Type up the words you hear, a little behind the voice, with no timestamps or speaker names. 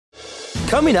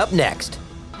Coming up next,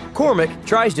 Cormac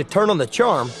tries to turn on the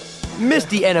charm,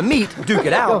 Misty and Amit duke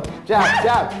it out. Go,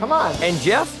 jab, come on. And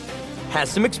Jeff has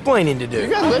some explaining to do. You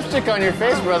got lipstick on your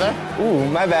face, brother. Ooh,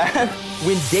 my bad.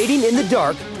 When Dating in the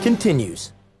Dark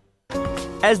continues.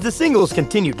 As the singles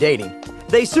continue dating,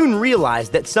 they soon realize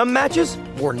that some matches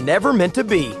were never meant to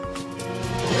be.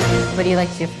 What do you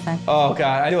like to do for fun? Oh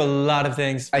God, I do a lot of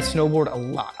things. I snowboard a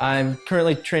lot. I'm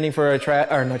currently training for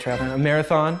a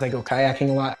marathon. I go kayaking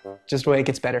a lot, just the way it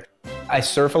gets better. I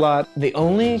surf a lot. The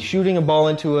only shooting a ball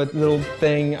into a little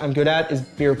thing I'm good at is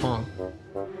beer pong.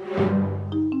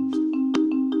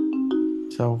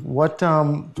 So what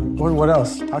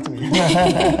else? Talk to me.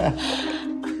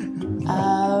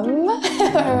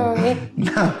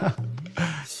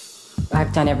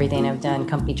 I've done everything. I've done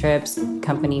company trips,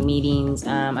 company meetings.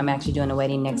 I'm actually doing a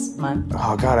wedding next month.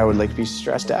 Oh God, I would like be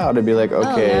stressed out. I'd be like,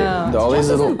 okay, oh, no. all these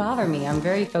Stress little. doesn't bother me. I'm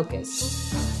very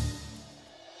focused.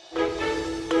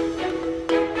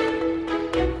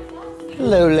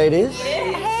 Hello, ladies.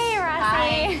 Hey,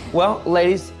 Rossi. Well,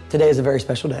 ladies, today is a very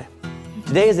special day.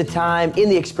 Today is a time in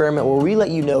the experiment where we let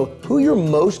you know who your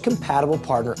most compatible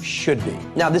partner should be.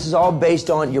 Now, this is all based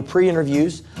on your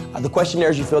pre-interviews, the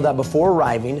questionnaires you filled out before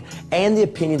arriving, and the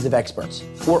opinions of experts.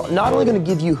 We're not only going to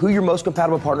give you who your most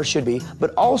compatible partner should be,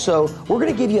 but also we're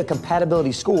going to give you a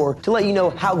compatibility score to let you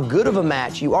know how good of a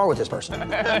match you are with this person.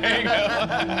 There you go.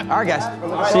 All right, guys.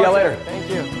 See y'all later. Thank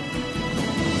you.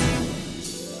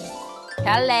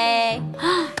 Kelly.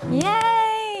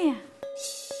 Yay.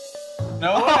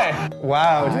 No way.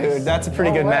 Wow, dude, that's a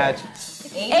pretty good match.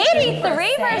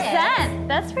 83%.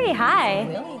 That's pretty high.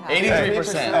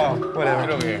 83%. Oh, whatever. Get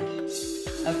over here.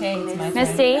 Okay, it's my turn.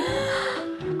 Misty.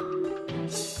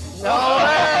 No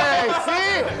way!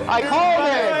 See? I called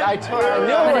it. I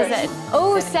knew What it. is it?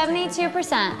 Oh,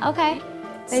 72%. Okay.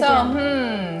 So,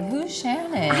 who's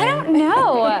Shannon? I don't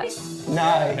know.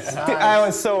 Nice. I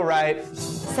was so right.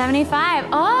 75.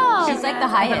 Oh. She's like the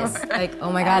highest. Like,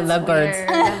 oh my God, lovebirds.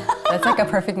 That's like a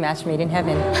perfect match made in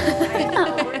heaven.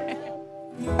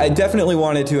 I definitely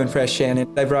wanted to impress Shannon.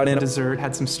 I brought in dessert,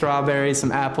 had some strawberries,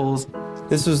 some apples.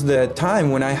 This was the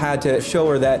time when I had to show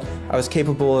her that I was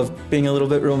capable of being a little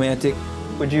bit romantic.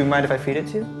 Would you mind if I feed it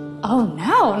to you? Oh,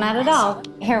 no, not at all.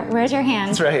 Here, where's your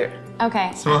hand? It's right here.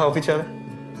 Okay. So we'll help each other.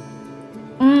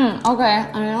 Okay.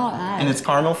 I know what that And is. it's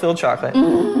caramel-filled chocolate.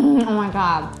 Oh my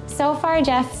God. So far,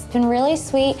 Jeff's been really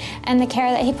sweet, and the care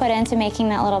that he put into making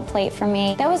that little plate for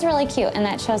me, that was really cute, and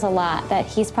that shows a lot that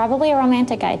he's probably a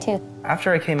romantic guy, too.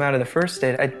 After I came out of the first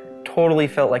date, I totally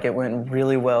felt like it went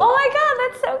really well. Oh my God,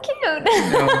 that's so cute.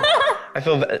 I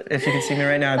feel, if you could see me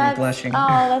right now, I'd be blushing.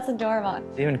 Oh, that's adorable.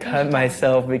 I even cut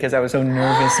myself because I was so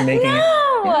nervous making it.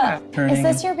 Yeah, Is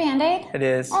this your Band-Aid? It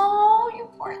is. Oh, you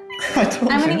poor thing. I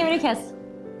told I'm gonna you. give it a kiss.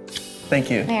 Thank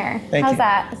you. There. Thank How's you.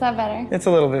 that? Is that better? It's a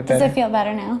little bit better. Does it feel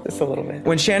better now? Just a little bit.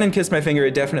 When Shannon kissed my finger,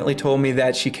 it definitely told me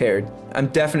that she cared. I'm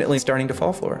definitely starting to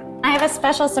fall for her. I have a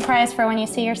special surprise for when you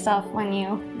see yourself when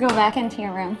you go back into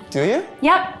your room. Do you?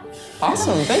 Yep.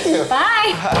 Awesome, thank you.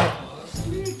 Bye.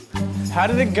 How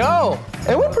did it go?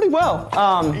 It went pretty well.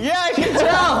 Yeah, I can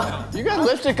tell. You got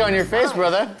lipstick on your face,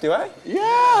 brother. Do I?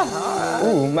 Yeah.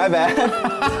 Ooh, my bad.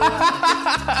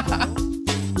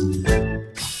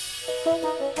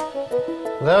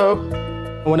 Hello?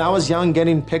 When I was young,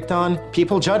 getting picked on,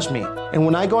 people judged me. And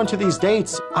when I go into these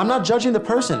dates, I'm not judging the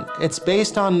person. It's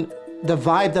based on the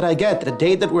vibe that I get, the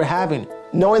date that we're having.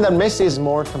 Knowing that Misty is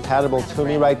more compatible to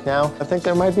me right now, I think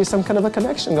there might be some kind of a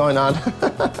connection going on.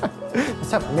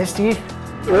 What's up, Misty?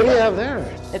 What do you have there?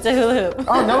 It's a hula hoop.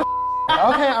 Oh, no.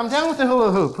 Okay, I'm down with the hula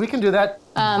hoop. We can do that.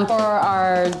 For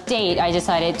our date, I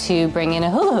decided to bring in a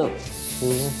hula hoop.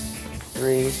 2,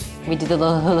 3. We did the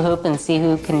little hula hoop and see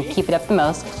who can keep it up the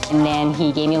most. And then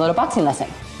he gave me a little boxing lesson.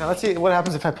 Now let's see what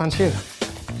happens if I punch you.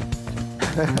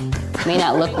 May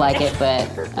not look like it, but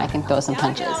I can throw some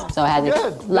punches. So I had to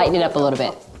Good. lighten it up a little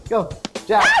bit. Go.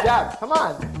 Jab, jab. Come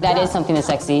on. That is something that's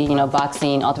sexy, you know,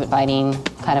 boxing, ultimate fighting,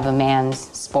 kind of a man's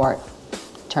sport,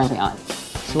 turns me on.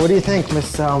 So what do you think,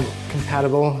 Miss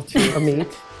Compatible to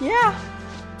Amit? Yeah.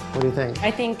 What do you think?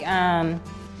 I think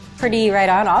pretty right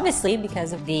on, obviously,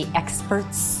 because of the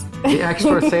experts. The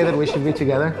experts say that we should be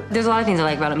together. There's a lot of things I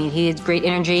like about him. He has great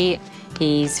energy,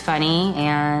 he's funny,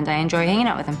 and I enjoy hanging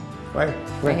out with him. Right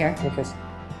here. Okay.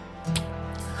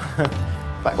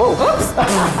 Bye. Whoa.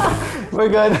 Oops. We're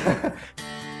good.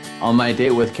 On my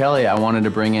date with Kelly, I wanted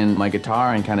to bring in my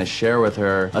guitar and kind of share with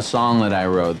her a song that I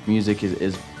wrote. Music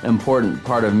is an important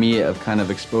part of me, of kind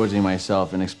of exposing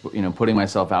myself and putting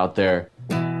myself out there.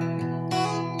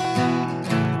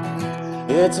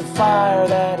 It's a fire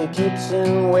that he keeps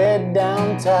him way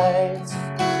down tight.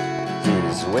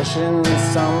 He's Just wishing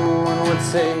someone would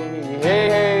say, hey,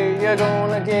 hey, you're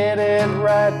gonna get it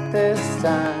right this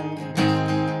time.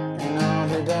 And I'll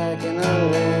be back in a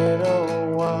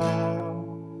little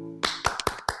while.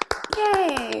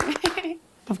 Yay!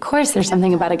 Of course, there's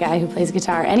something about a guy who plays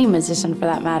guitar, any musician for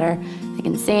that matter. They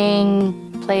can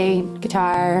sing, play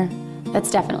guitar. That's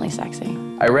definitely sexy.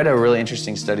 I read a really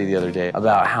interesting study the other day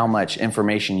about how much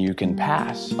information you can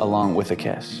pass along with a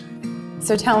kiss.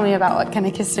 So tell me about what kind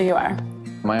of kisser you are.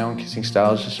 My own kissing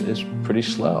style is pretty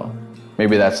slow.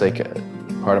 Maybe that's like a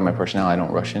part of my personality. I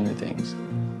don't rush into things,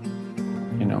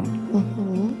 you know.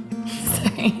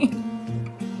 Sorry.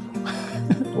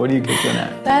 What are you giggling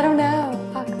at? I don't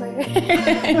know. Awkward.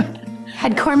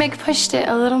 Had Cormac pushed it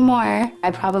a little more, I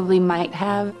probably might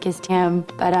have kissed him,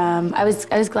 but I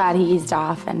was glad he eased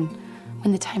off and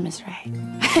when the time is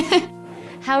right.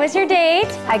 How was your date?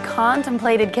 I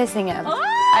contemplated kissing him.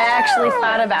 I actually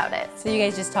thought about it. So you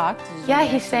guys just talked? Yeah,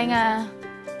 he sang a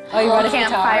you brought his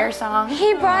campfire song.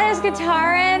 He brought his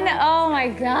guitar in? Oh my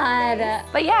God.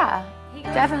 But yeah,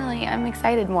 definitely I'm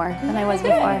excited more than I was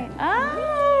before.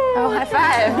 Oh, high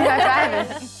five. High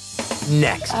five.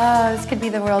 Next, Oh, this could be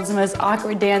the world's most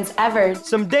awkward dance ever.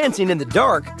 some dancing in the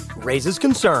dark raises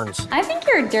concerns. I think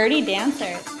you're a dirty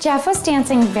dancer. Jeff was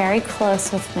dancing very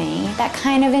close with me. That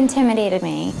kind of intimidated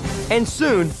me. And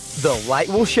soon, the light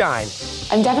will shine.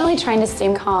 I'm definitely trying to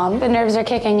stay calm. The nerves are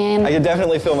kicking in. I can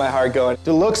definitely feel my heart going.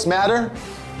 Do looks matter?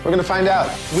 We're gonna find out.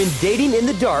 When dating in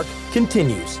the dark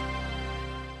continues.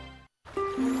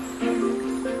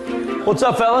 What's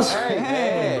up, fellas?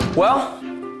 Hey. Well,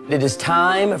 it is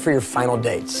time for your final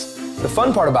dates. The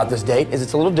fun part about this date is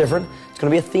it's a little different. It's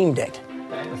gonna be a theme date.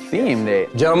 A theme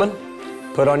date. Gentlemen,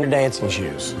 put on your dancing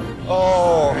shoes.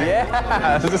 Oh.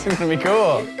 Yeah, this is gonna be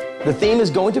cool. The theme is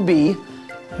going to be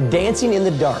dancing in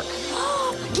the dark.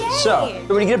 So,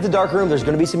 when you get up to the dark room, there's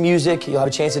going to be some music. You'll have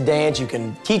a chance to dance. You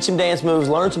can teach some dance moves,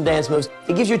 learn some dance moves.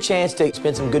 It gives you a chance to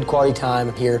spend some good quality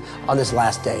time here on this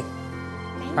last date.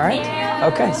 All right?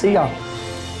 Okay, see y'all.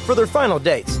 For their final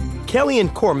dates, Kelly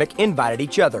and Cormac invited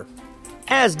each other,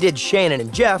 as did Shannon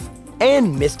and Jeff,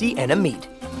 and Misty and Amit.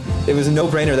 It was a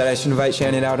no-brainer that I should invite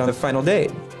Shannon out on the final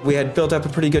date. We had built up a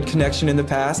pretty good connection in the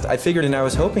past. I figured and I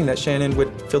was hoping that Shannon would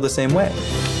feel the same way.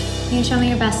 Can you show me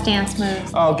your best dance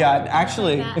moves? Oh God,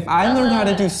 actually, if I learned how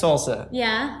to do salsa,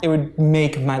 Yeah? it would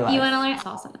make my life. You want to learn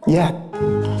salsa? Yeah.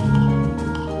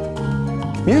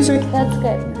 Music. That's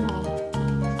good.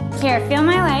 Here, feel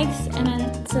my legs, and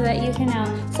then so that you can know.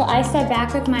 So I step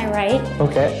back with my right,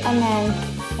 Okay. and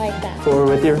then like that. Forward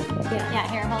with your. Yeah,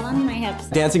 here, hold on to my hips.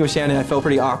 Dancing with Shannon, I felt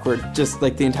pretty awkward, just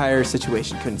like the entire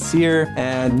situation. Couldn't see her,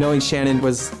 and knowing Shannon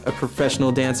was a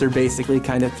professional dancer basically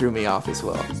kind of threw me off as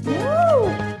well.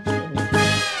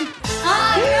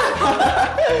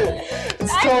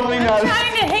 It's totally not. I'm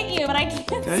trying to hit you, but I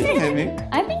can't see. You hit me.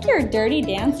 I think you're a dirty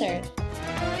dancer.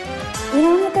 You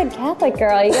know, I'm a good Catholic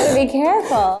girl. You gotta be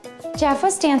careful. Jeff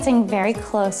was dancing very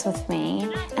close with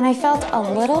me, and I felt a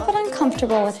little bit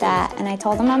uncomfortable with that, and I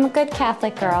told him I'm a good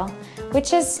Catholic girl,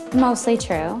 which is mostly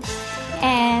true.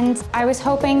 And I was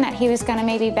hoping that he was gonna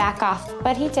maybe back off,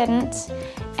 but he didn't,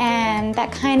 and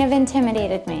that kind of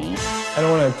intimidated me. I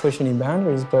don't want to push any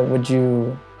boundaries, but would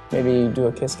you maybe do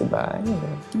a kiss goodbye?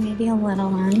 Or Maybe a little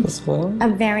one. just one? A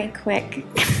very quick.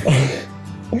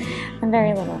 A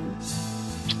very little one.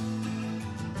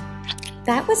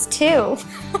 That was two.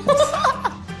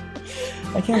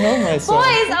 I can't help myself.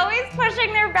 Boys always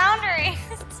pushing their boundaries.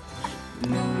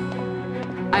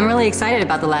 I'm really excited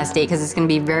about the last date because it's going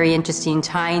to be very interesting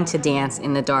trying to dance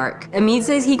in the dark. Amit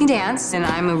says he can dance, and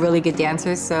I'm a really good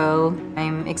dancer, so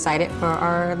I'm excited for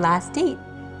our last date.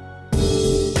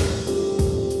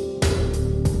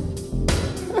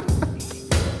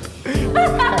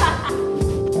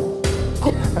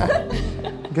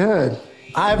 Good.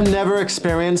 I've never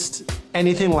experienced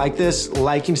anything like this,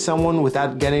 liking someone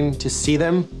without getting to see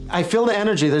them. I feel the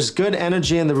energy. There's good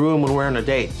energy in the room when we're on a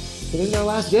date. So this is our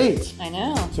last date. I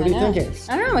know. So what are you thinking?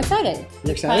 I don't know. I'm excited.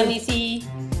 You excited? Finally see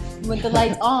with the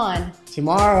lights on.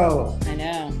 Tomorrow. I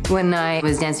know. When I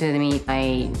was dancing with Amit,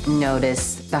 I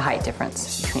noticed the height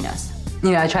difference between us.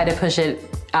 You know, I tried to push it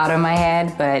out of my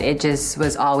head, but it just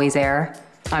was always there.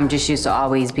 I'm just used to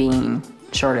always being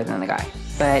shorter than the guy.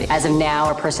 But as of now,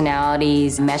 our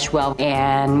personalities mesh well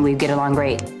and we get along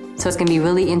great. So it's gonna be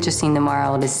really interesting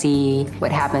tomorrow to see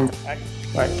what happens. All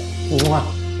right.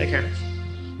 Mwah. Take care.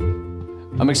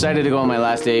 I'm excited to go on my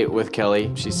last date with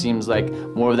Kelly. She seems like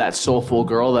more of that soulful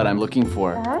girl that I'm looking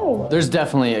for. Oh. There's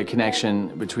definitely a connection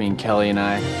between Kelly and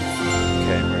I.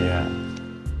 Okay, where you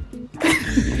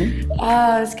at?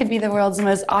 Oh, this could be the world's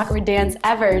most awkward dance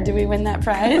ever. Do we win that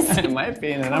prize? It might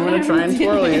be, and then I'm gonna try and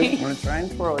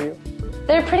twirl you.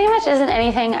 There pretty much isn't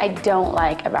anything I don't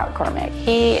like about Cormac.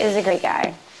 He is a great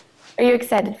guy. Are you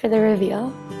excited for the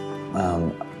reveal?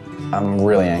 I'm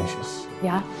really anxious.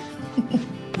 Yeah.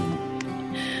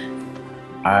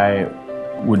 I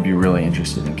would be really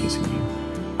interested in kissing you.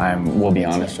 We'll be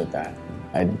honest with that.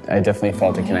 I definitely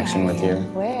felt a connection with you.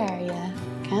 Where are you?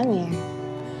 Come here.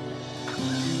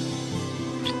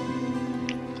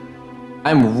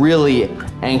 I'm really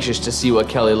anxious to see what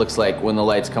Kelly looks like when the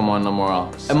lights come on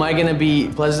tomorrow. Am I gonna be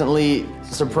pleasantly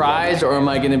surprised or am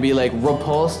I gonna be like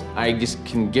repulsed? I just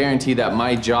can guarantee that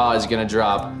my jaw is gonna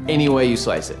drop any way you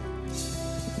slice it.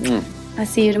 I'll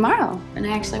see you tomorrow. And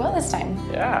I actually will this time.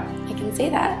 Yeah. I can see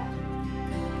that.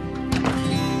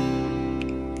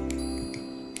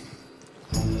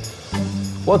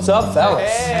 What's up, fellas?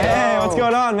 Hey, what's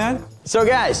going on, man? So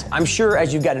guys, I'm sure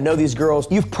as you've got to know these girls,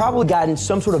 you've probably gotten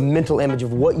some sort of mental image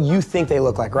of what you think they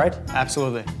look like, right?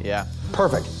 Absolutely. Yeah.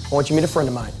 Perfect. I want you to meet a friend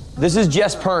of mine. This is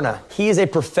Jess Perna. He is a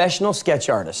professional sketch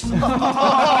artist.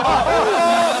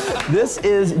 This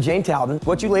is Jane Talden.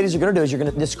 What you ladies are gonna do is you're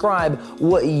gonna describe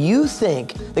what you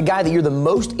think the guy that you're the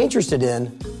most interested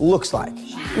in looks like.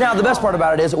 Now, the best part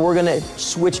about it is we're gonna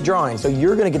switch drawings. So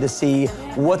you're gonna get to see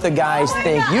what the guys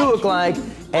think you look like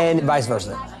and vice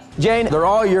versa. Jane, they're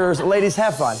all yours. Ladies,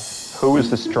 have fun. Who is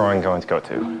this drawing going to go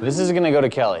to? This is gonna go to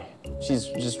Kelly. She's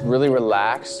just really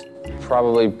relaxed.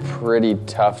 Probably pretty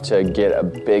tough to get a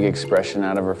big expression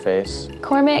out of her face.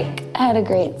 Cormac had a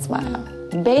great smile.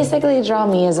 Basically, draw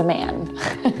me as a man.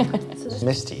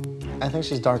 Misty. I think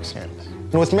she's dark-skinned.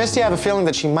 And with Misty, I have a feeling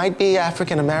that she might be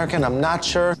African-American. I'm not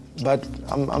sure, but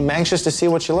I'm anxious to see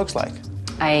what she looks like.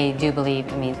 I do believe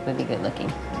Amit would be good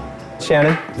looking.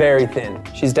 Shannon, very thin.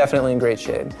 She's definitely in great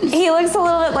shape. He looks a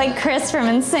little bit like Chris from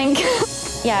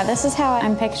NSYNC. Yeah, this is how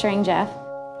I'm picturing Jeff.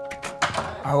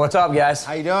 All right, what's up, guys?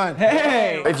 How you doing?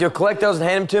 Hey! If you'll collect those and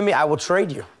hand them to me, I will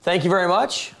trade you. Thank you very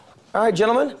much. All right,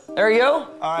 gentlemen, there you go.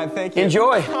 All right, thank you.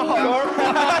 Enjoy.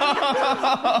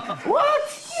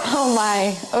 Oh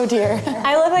my, oh dear.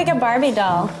 I look like a Barbie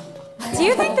doll. Do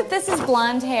you think that this is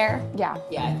blonde hair? Yeah.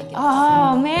 Yeah, I think it is.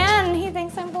 Oh man, he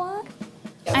thinks I'm blonde?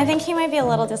 I think he might be a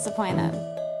little disappointed.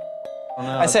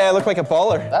 I say I look like a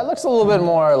baller. That looks a little bit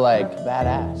more like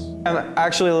badass. I'm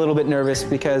actually a little bit nervous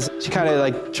because she kind of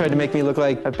like tried to make me look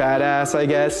like a badass, I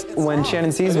guess. When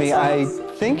Shannon sees me, I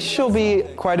think she'll be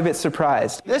quite a bit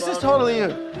surprised. This is totally you.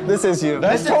 This is you.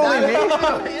 That's totally me.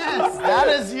 Yes, that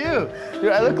is you.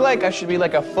 Dude, I look like I should be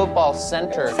like a football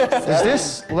center. Does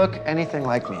this look anything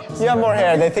like me? You have more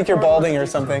hair. They think you're balding or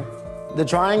something. The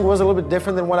drawing was a little bit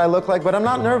different than what I look like, but I'm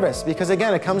not nervous because,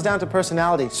 again, it comes down to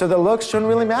personality. So the looks shouldn't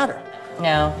really matter.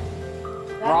 No.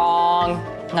 Wrong.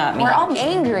 Not me. We're all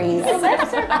angry.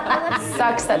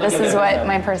 Sucks that this is what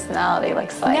my personality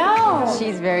looks like. No.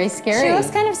 She's very scary. She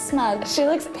looks kind of smug. She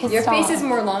looks pissed Your face off. is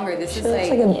more longer. This is Looks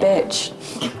like a bitch.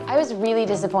 I was really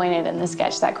disappointed in the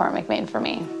sketch that Cormac made for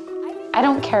me. I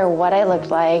don't care what I looked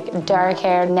like, dark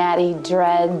hair, natty,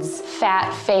 dreads,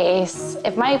 fat face.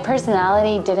 If my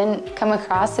personality didn't come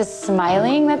across as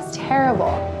smiling, that's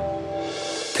terrible.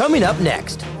 Coming up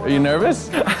next, Are you nervous?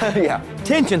 Yeah.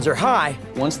 tensions are high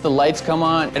Once the lights come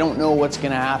on, I don't know what's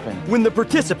gonna happen. when the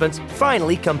participants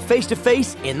finally come face to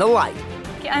face in the light.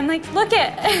 I'm like, look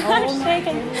it. I'm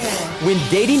shaking. When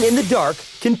dating in the dark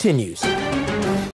continues.